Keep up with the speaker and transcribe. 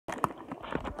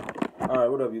Alright,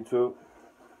 what up YouTube?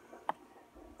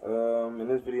 In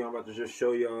this video I'm about to just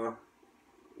show y'all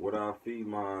what I feed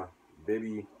my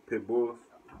baby pit bulls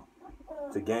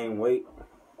to gain weight.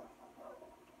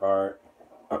 Alright.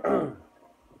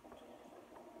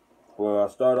 Well, I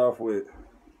start off with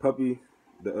Puppy,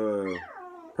 the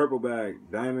purple bag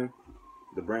Diamond,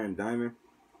 the brand Diamond.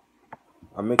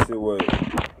 I mix it with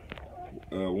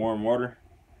warm water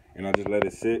and I just let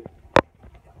it sit.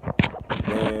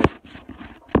 Then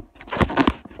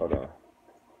hold on.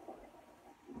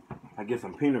 I get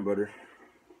some peanut butter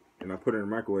and I put it in the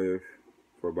microwave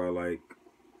for about like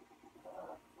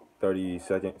 30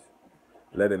 seconds.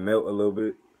 Let it melt a little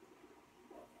bit.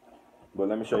 But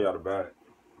let me show y'all the bag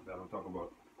that I'm talking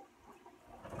about.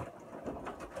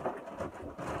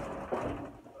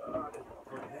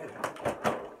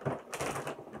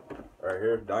 Right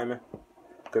here, Diamond,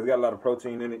 because it got a lot of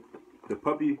protein in it. The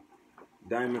Puppy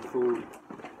Diamond food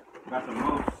got the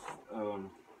most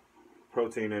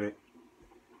protein in it,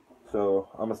 so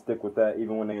I'm gonna stick with that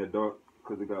even when they're adult,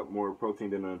 because it got more protein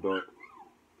than an adult.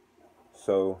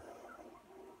 So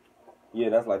yeah,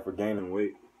 that's like for gaining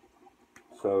weight.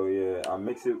 So yeah, I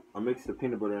mix the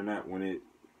peanut butter in that when it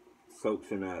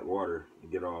soaks in that water and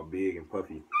get all big and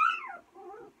puffy.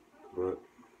 But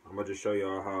I'm gonna just show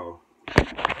y'all how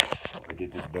I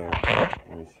get this done.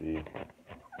 Let me see.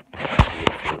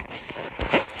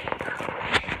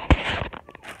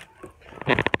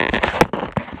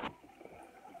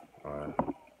 Alright.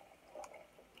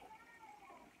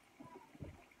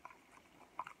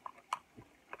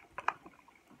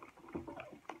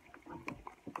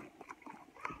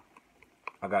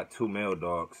 I got 2 male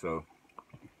dogs, so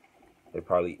they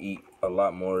probably eat a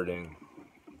lot more than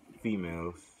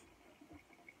females.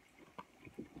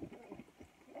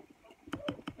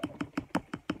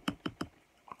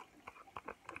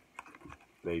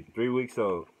 They 3 weeks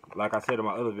old. Like I said in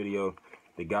my other video,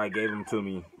 the guy gave them to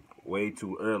me way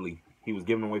too early. He was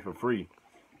giving them away for free.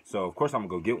 So of course I'm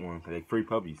gonna go get one, because they free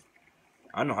puppies.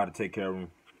 I know how to take care of them,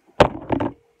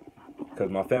 because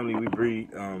my family, we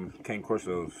breed Cane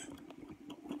Corsos.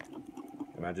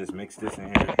 And I just mix this in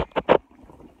here.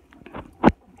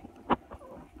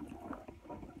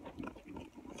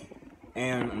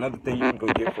 And another thing you can go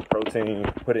get for protein,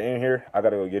 put it in here. I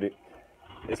gotta go get it.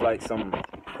 It's like some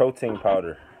protein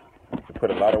powder. You put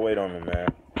a lot of weight on them, man.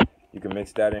 You can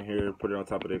mix that in here, put it on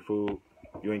top of their food.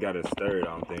 You ain't gotta stir it,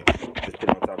 I don't think. Just put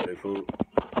it on top of their food.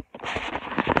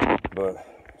 But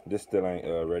this still ain't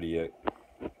ready yet.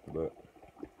 But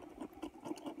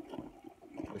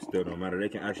it still don't matter. They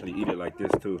can actually eat it like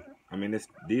this too. I mean,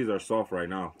 these are soft right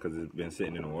now because it's been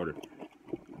sitting in the water.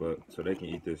 But so they can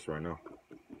eat this right now.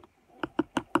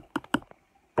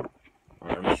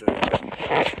 Alright, let me show you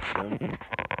them.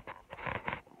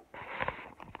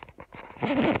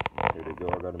 Here they go.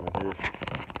 I got them in here.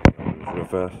 Real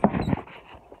fast.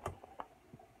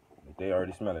 They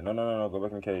already smell it. No. Go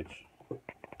back in the cage.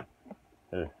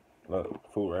 Here. Look.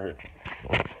 Food right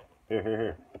here.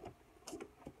 Here.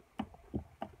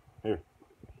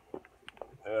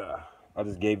 I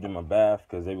just gave them a bath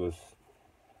because they was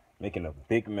making a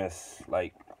big mess.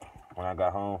 Like when I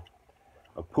got home.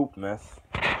 A poop mess.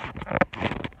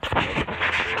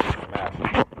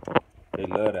 They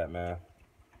love that, man.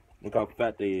 Look how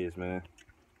fat they is, man.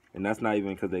 And that's not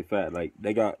even because they fat. Like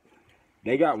they got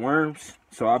worms,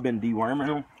 so I've been deworming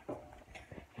them.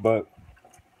 But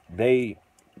they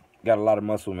got a lot of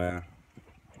muscle, man.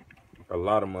 A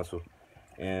lot of muscle.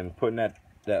 And putting that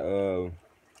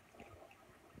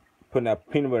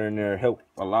peanut butter in there help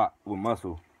a lot with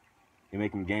muscle. It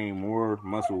make them gain more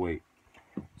muscle weight.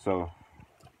 So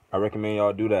I recommend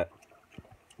y'all do that.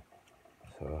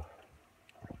 So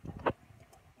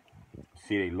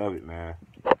see, they love it, man.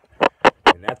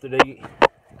 And after they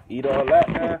eat all that,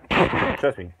 man,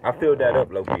 trust me, I filled that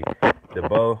up, low-key.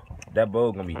 That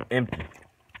bowl gonna be empty.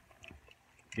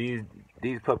 These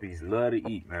puppies love to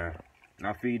eat, man. And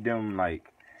I feed them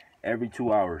like every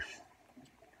 2 hours.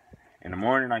 In the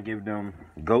morning, I give them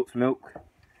goat's milk.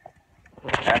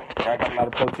 That got a lot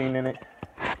of protein in it.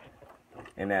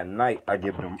 And at night, I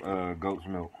give them goat's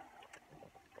milk.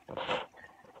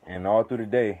 And all through the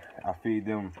day, I feed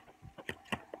them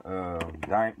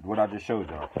what I just showed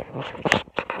y'all.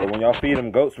 But when y'all feed them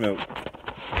goat's milk,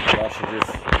 y'all should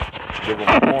just give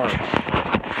them warm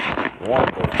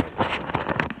goat's milk.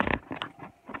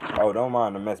 Oh, don't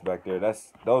mind the mess back there.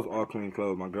 Those all clean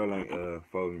clothes. My girl ain't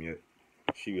folding them yet.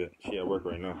 She at work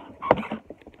right now.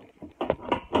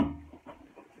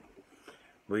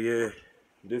 But yeah,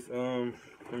 this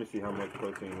let me see how much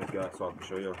protein this got so I can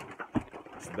show y'all.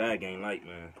 This bag ain't light,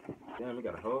 man. Damn, it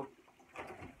got a hole.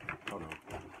 Hold on.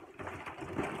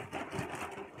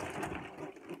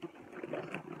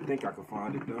 think I can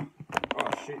find it though. Oh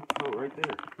shit, oh right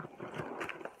there.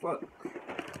 Fuck.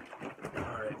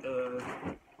 Alright,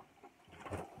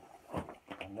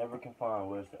 I never can find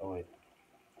where's the, oh wait.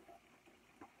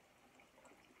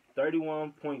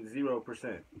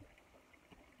 31.0%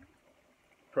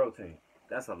 protein.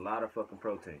 That's a lot of fucking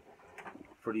protein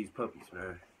for these puppies,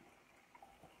 man.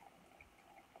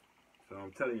 So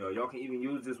I'm telling y'all can even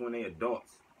use this when they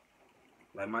adults.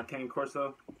 Like my Cane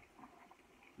Corso,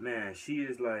 man, she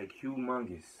is like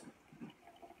humongous.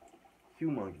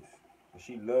 Humongous. And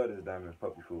she loves this Diamond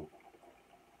puppy food.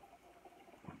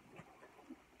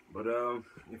 But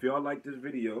if y'all like this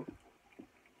video,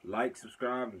 like,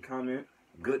 subscribe, and comment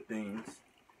good things.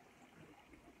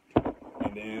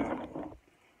 And then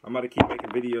I'm about to keep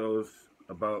making videos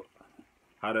about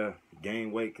how to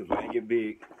gain weight, because when I get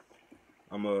big,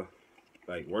 I'm going to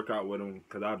like work out with them,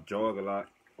 because I jog a lot.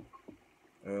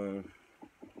 And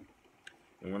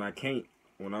when I can't,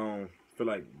 when I don't feel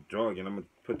like jogging, I'm going to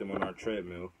put them on our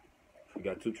treadmill. We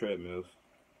got 2 treadmills.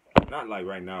 Not like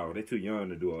right now. They're too young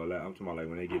to do all that. I'm talking about like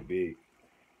when they get big.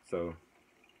 So,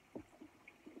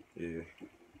 yeah.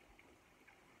 I'm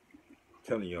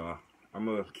telling y'all, I'm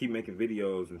going to keep making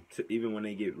videos. And even when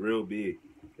they get real big,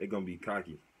 they're going to be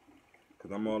cocky.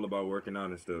 Because I'm all about working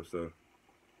out and stuff. So,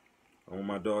 I want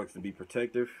my dogs to be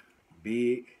protective,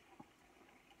 big.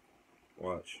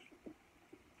 Watch.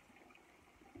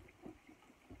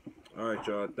 Alright,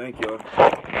 y'all. Thank y'all.